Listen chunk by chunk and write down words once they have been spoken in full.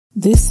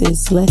This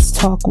is Let's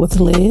Talk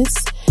with Liz,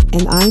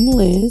 and I'm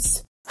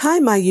Liz. Hi,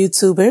 my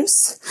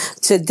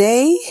YouTubers.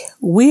 Today,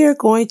 we're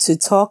going to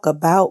talk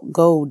about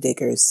gold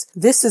diggers.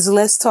 This is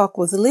Let's Talk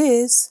with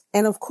Liz,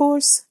 and of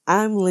course,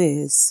 I'm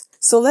Liz.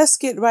 So let's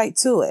get right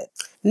to it.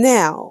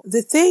 Now,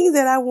 the thing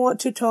that I want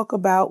to talk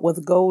about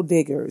with gold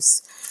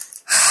diggers,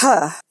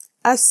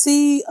 I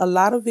see a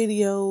lot of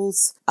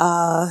videos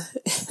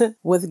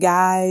with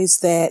guys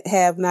that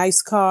have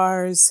nice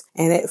cars,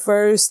 and at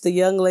first the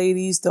young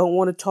ladies don't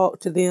want to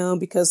talk to them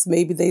because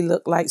maybe they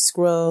look like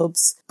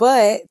scrubs.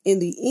 But in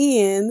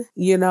the end,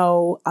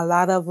 a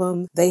lot of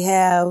them,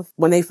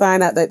 when they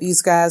find out that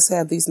these guys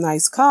have these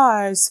nice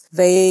cars,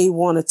 they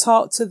want to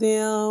talk to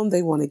them.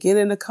 They want to get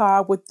in the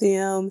car with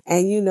them.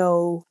 And,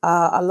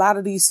 a lot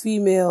of these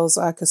females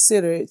are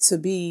considered to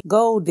be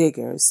gold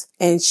diggers.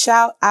 And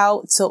shout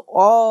out to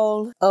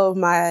all of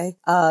my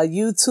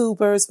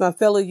YouTubers, my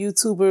fellow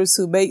YouTubers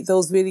who make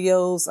those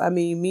videos. I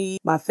mean, me,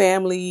 my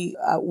family,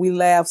 we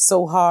laugh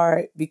so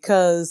hard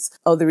because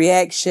of the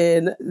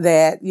reaction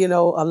that,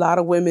 a lot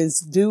of women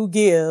do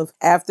give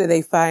after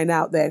they find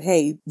out that,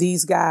 hey,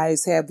 these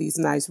guys have these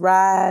nice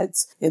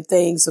rides and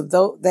things of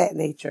that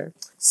nature.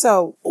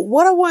 So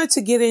what I wanted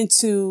to get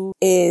into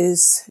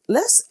is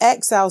let's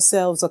ask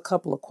ourselves a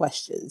couple of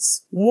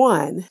questions.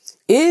 One,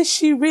 is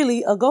she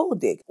really a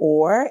gold digger?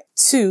 Or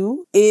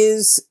two,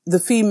 is the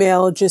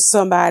female just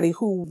somebody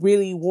who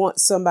really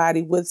wants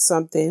somebody with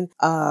something,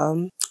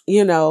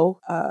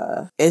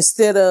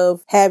 instead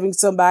of having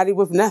somebody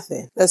with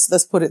nothing?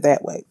 Let's put it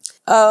that way.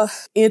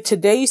 In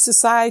today's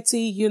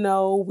society,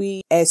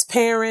 we, as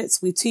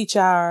parents, we teach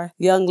our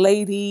young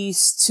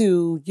ladies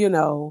to,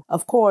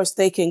 of course,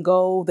 they can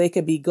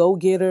be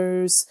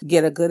go-getters,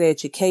 get a good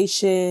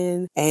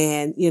education,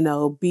 and,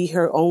 be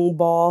her own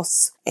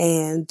boss.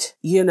 And,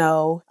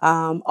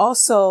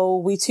 also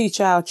we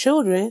teach our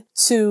children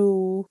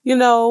to,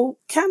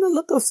 kind of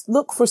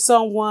look for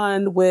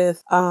someone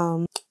with,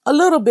 a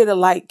little bit of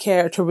like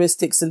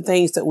characteristics and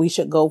things that we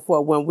should go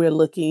for when we're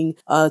looking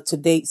to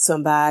date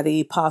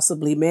somebody,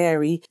 possibly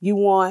marry. You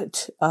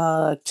want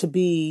to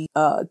be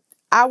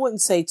I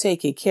wouldn't say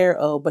taken care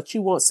of, but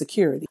you want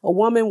security. A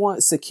woman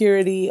wants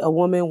security. A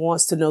woman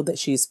wants to know that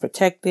she's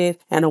protected,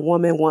 and a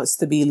woman wants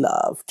to be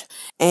loved.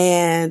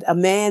 And a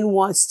man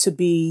wants to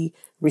be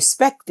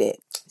respected.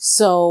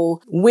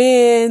 So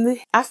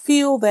I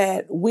feel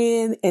that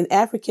when an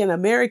African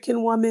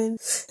American woman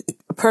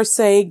per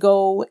se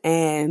go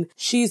and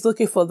she's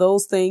looking for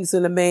those things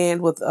in a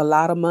man with a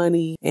lot of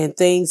money and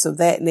things of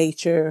that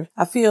nature,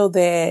 I feel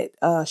that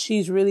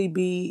she's really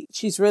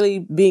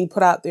being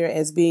put out there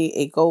as being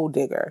a gold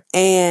digger.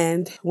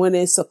 And when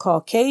it's a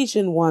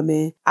Caucasian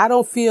woman, I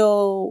don't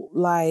feel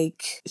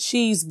like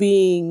she's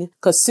being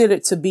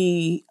considered to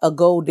be a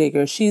gold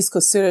digger. She's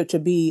considered to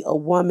be a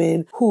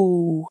woman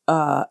who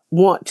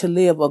want to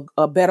live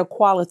a better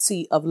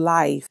quality of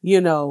life,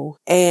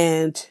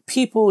 and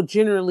people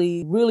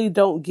generally really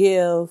don't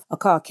give a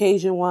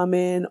Caucasian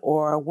woman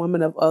or a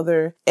woman of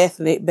other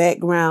ethnic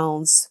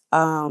backgrounds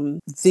I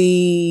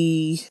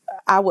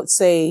would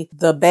say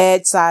the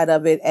bad side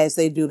of it as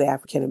they do the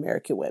African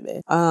American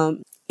women.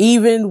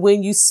 Even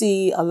when you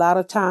see a lot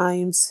of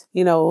times,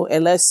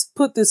 and let's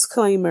put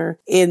disclaimer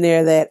in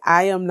there that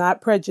I am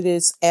not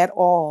prejudiced at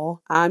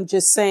all. I'm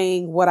just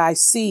saying what I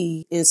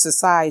see in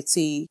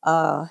society.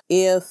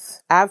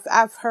 If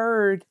I've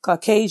heard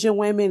Caucasian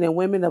women and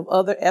women of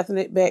other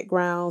ethnic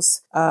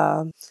backgrounds,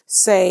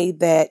 say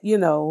that,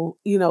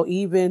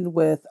 even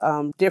with,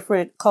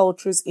 different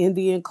cultures,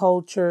 Indian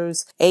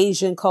cultures,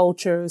 Asian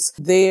cultures,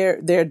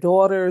 their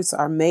daughters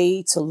are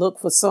made to look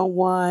for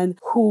someone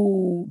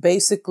who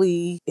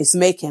basically is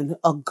making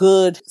a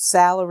good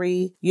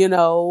salary,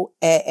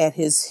 at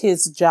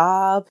his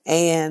job,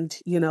 and,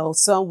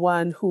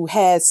 someone who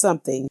has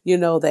something,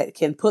 that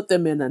can put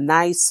them in a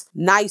nice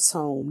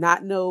home,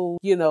 not no,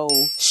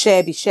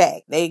 shabby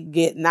shack. They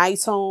get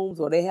nice homes,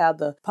 or they have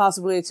the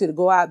possibility to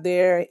go out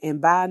there and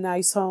buy a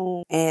nice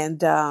home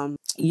and,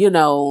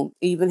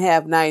 even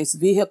have nice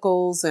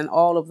vehicles and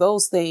all of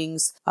those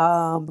things,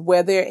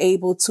 where they're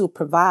able to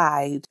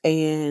provide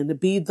and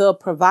be the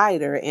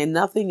provider, and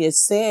nothing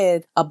is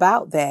said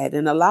about that.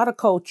 In a lot of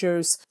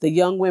cultures, the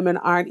young women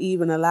aren't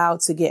even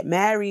allowed to get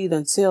married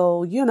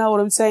until, you know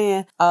what I'm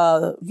saying?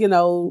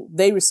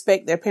 They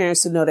respect their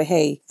parents to know that,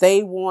 hey,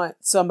 they want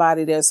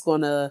somebody that's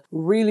going to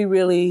really,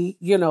 really,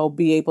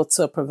 be able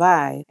to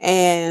provide.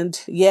 And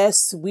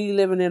yes, we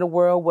living in a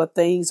world where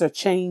things are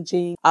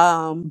changing.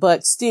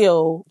 But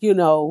still,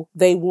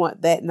 they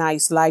want that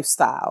nice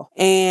lifestyle.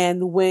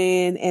 And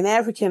when an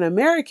African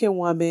American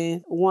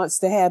woman wants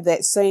to have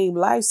that same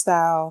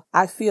lifestyle,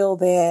 I feel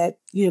that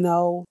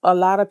A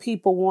lot of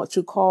people want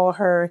to call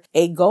her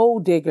a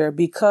gold digger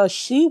because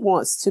she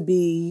wants to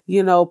be,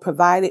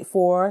 provided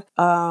for,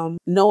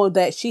 knowing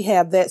that she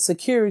have that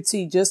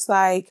security, just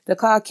like the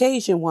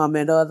Caucasian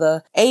woman or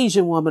the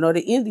Asian woman or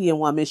the Indian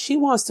woman. She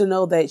wants to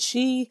know that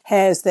she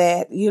has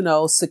that,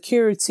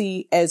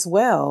 security as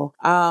well.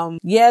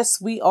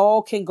 Yes, we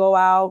all can go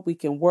out, we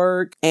can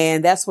work,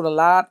 and that's what a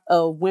lot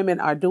of women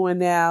are doing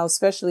now,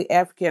 especially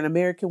African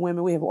American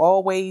women. We have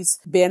always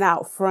been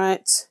out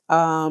front,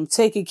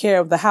 taking care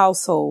of the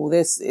household.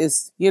 This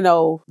is,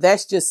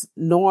 that's just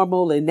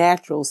normal and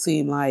natural,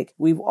 seem like.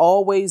 We've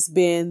always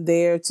been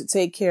there to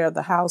take care of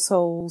the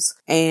households,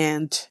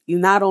 and you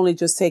not only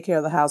just take care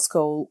of the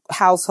household,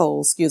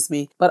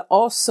 but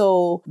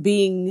also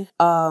being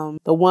the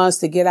ones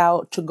to get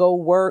out to go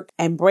work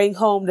and bring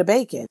home the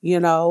bacon,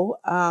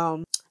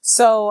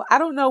 So I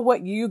don't know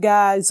what you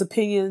guys'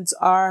 opinions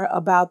are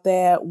about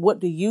that. What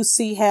do you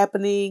see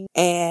happening?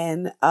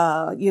 And,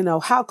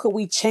 how could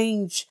we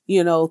change,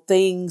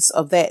 things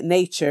of that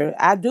nature?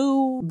 I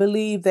do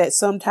believe that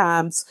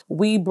sometimes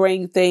we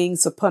bring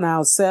things upon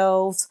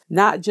ourselves,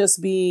 not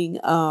just being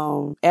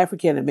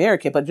African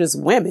American, but just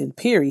women,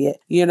 period.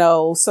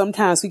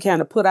 Sometimes we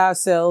kind of put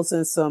ourselves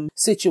in some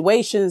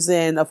situations.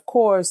 And of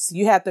course,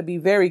 you have to be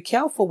very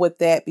careful with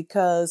that,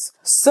 because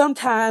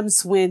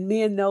sometimes when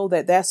men know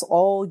that that's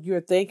all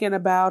you're thinking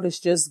about is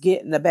just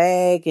getting the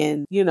bag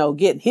and,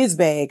 getting his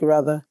bag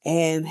rather,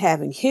 and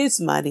having his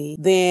money,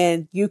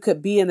 then you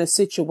could be in a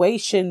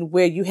situation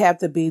where you have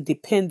to be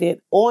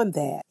dependent on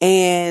that.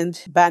 And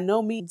by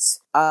no means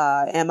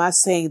am I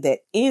saying that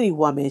any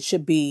woman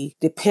should be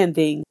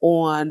depending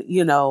on,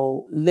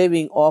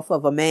 living off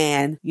of a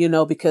man,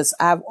 because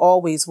I've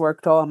always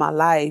worked all my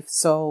life.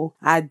 So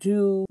I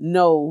do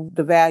know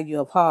the value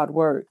of hard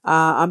work.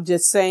 I'm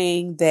just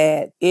saying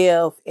that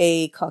if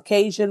a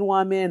Caucasian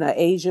woman, an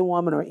Asian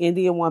woman, or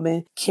Indian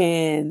woman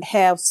can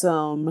have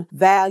some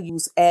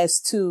values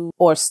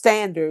or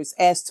standards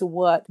as to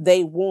what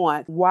they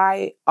want,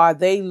 why are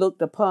they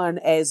looked upon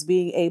as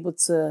being able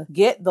to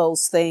get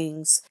those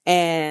things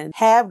and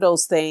have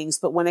those things?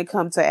 But when it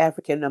comes to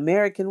African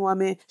American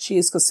woman, she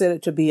is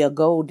considered to be a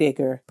gold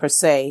digger per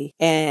se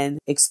and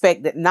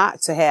expected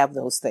not to have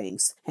those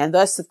things. And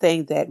that's the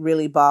thing that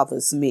really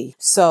bothers me.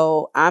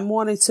 So I'm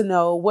wanting to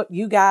know what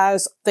you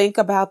guys think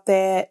about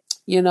that.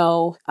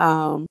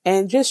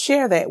 And just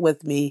share that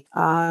with me,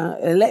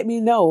 and let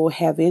me know,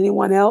 have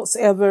anyone else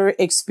ever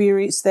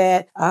experienced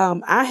that?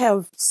 I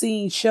have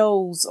seen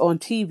shows on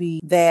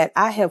TV that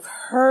I have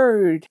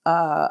heard,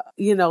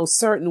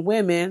 certain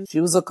women,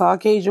 she was a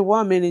Caucasian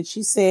woman, and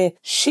she said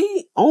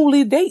she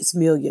only dates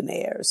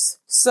millionaires.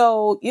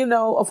 So,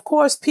 of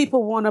course,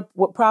 people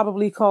would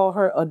probably call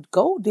her a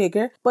gold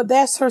digger, but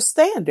that's her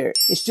standard.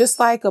 It's just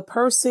like a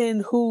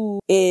person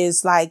who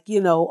is like,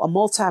 a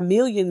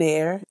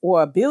multimillionaire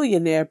or a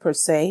billionaire per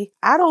se.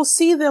 I don't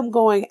see them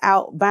going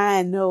out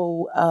buying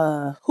no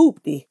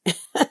hoopty.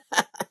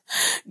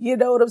 You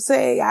know what I'm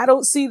saying? I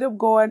don't see them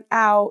going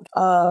out,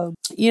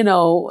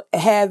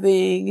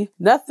 having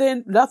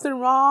nothing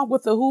wrong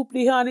with the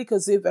hoopty, honey.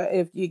 Cause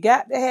if you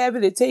got to have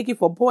it and take it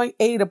from point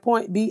A to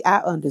point B, I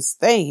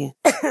understand.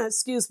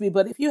 Excuse me.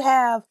 But if you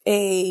have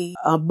a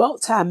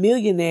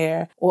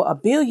multi-millionaire or a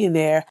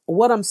billionaire,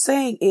 what I'm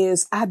saying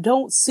is I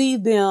don't see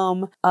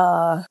them,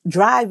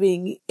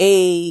 driving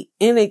a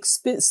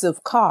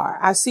inexpensive car.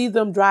 I see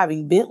them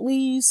driving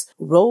Bentleys,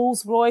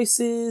 Rolls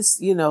Royces,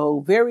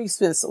 very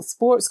expensive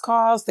sports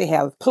cars. They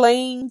have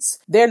planes.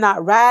 They're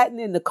not riding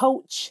in the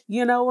coach.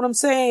 You know what I'm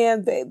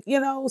saying?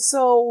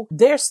 So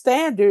their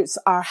standards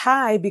are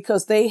high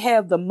because they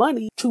have the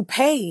money to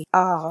pay,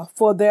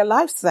 for their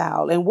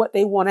lifestyle and what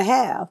they want to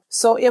have.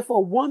 So if a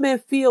woman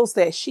feels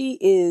that she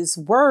is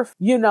worth,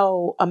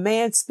 a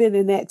man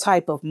spending that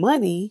type of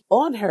money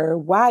on her,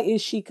 why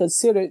is she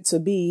considered to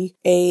be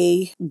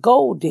a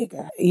gold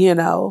digger?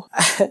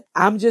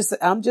 I'm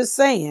just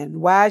saying,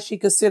 why is she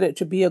considered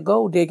to be a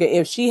gold digger?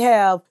 If she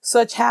have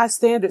such high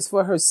standards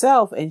for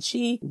herself and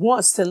she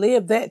wants to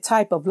live that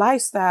type of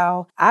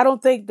lifestyle, I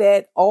don't think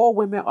that all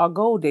women are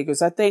gold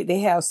diggers. I think they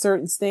have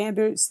certain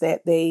standards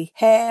that they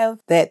have,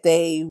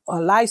 a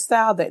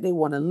lifestyle that they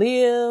want to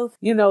live.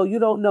 You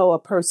don't know a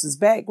person's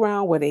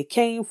background, where they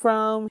came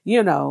from,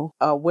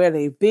 where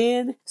they've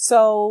been.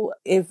 So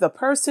if the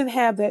person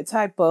have that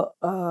type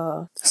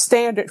of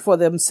standard for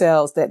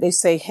themselves, that they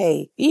say,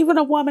 hey, even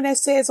a woman that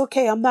says,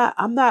 okay, I'm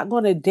not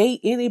going to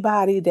date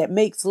anybody that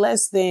makes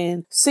less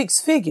than 6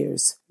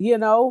 figures,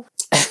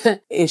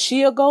 is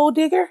she a gold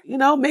digger?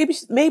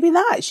 Maybe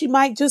not. She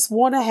might just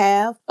want to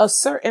have a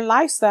certain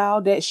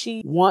lifestyle that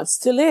she wants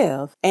to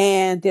live.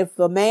 And if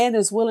a man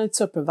is willing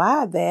to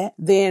provide that,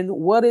 then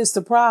what is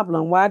the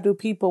problem? Why do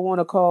people want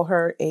to call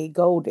her a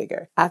gold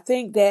digger? I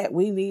think that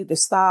we need to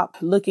stop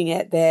looking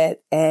at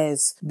that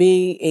as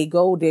being a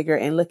gold digger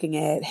and looking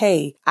at,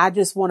 hey, I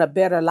just want a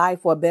better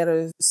life or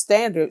better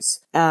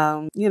standards.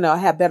 I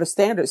have better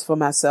standards for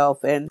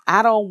myself, and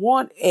I don't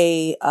want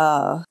a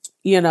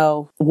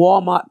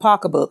Walmart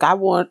pocketbook. I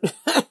want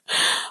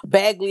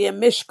Bagley and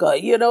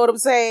Mishka. You know what I'm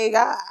saying?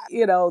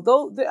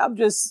 I'm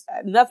just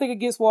nothing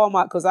against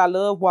Walmart because I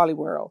love Wally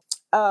World.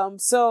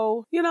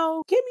 So, give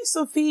me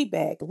some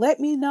feedback. Let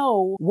me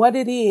know what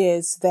it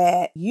is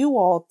that you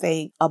all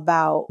think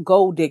about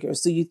gold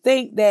diggers. Do you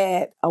think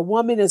that a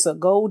woman is a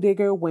gold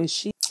digger when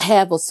she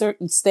have a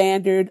certain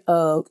standard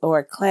of or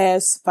a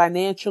class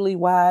financially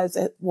wise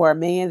for a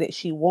man that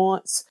she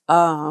wants?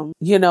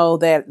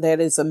 That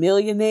is a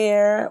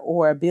millionaire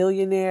or a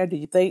billionaire. Do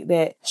you think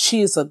that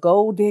she is a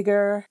gold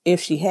digger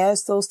if she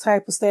has those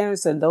type of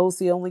standards and those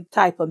the only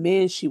type of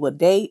men she would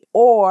date?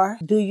 Or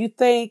do you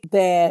think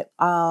that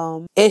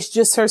it's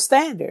just her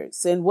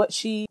standards and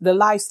the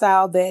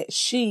lifestyle that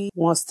she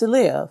wants to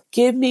live?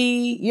 Give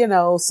me,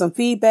 some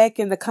feedback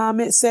in the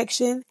comment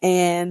section,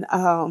 and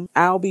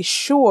I'll be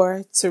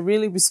sure to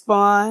really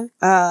respond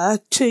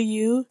to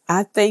you.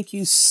 I thank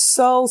you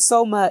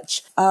so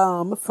much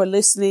for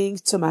listening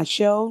to my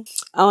show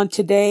on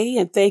today,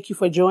 and thank you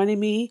for joining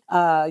me.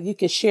 You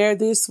can share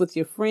this with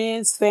your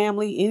friends,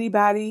 family,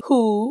 anybody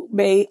who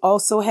may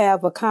also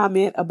have a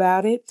comment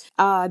about it.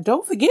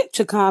 Don't forget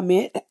to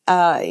comment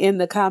in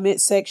the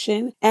comment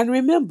section, and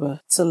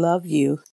remember to love you.